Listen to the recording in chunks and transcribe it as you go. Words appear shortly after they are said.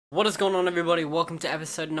What is going on, everybody? Welcome to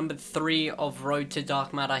episode number 3 of Road to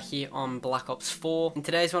Dark Matter here on Black Ops 4. In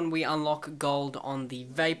today's one, we unlock gold on the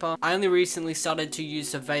VAPR. I only recently started to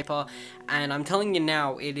use the VAPR, and I'm telling you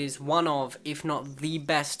now, it is one of, if not the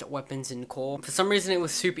best weapons in core. For some reason, it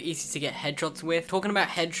was super easy to get headshots with. Talking about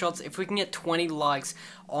headshots, if we can get 20 likes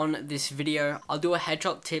on this video, I'll do a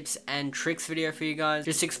headshot tips and tricks video for you guys,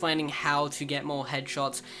 just explaining how to get more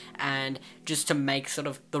headshots and just to make sort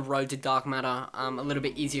of the Road to Dark Matter a little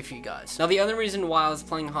bit easier for you guys. Now, the only reason why I was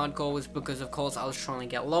playing hardcore was because, of course, I was trying to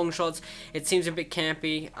get long shots. It seems a bit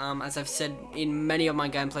campy, as I've said in many of my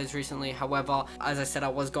gameplays recently. However, as I said, I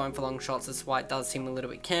was going for long shots. That's why it does seem a little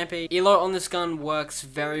bit campy. Elo on this gun works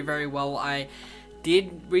very, very well. I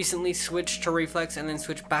did recently switch to reflex and then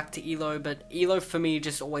switch back to Elo, but Elo for me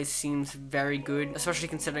just always seems very good, especially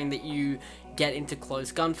considering that you get into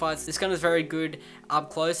close gunfights. This gun is very good up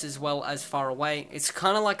close as well as far away. It's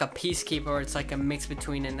kind of like a peacekeeper. It's like a mix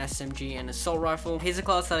between an SMG and assault rifle. Here's a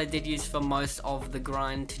class that I did use for most of the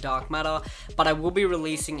grind to Dark Matter, but I will be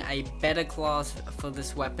releasing a better class for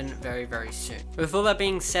this weapon very, very soon. With all that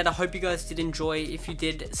being said, I hope you guys did enjoy. If you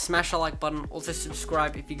did, smash the like button. Also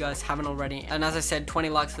subscribe if you guys haven't already. And as I said, 20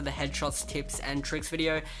 likes for the headshots, tips, and tricks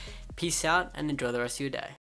video. Peace out and enjoy the rest of your day.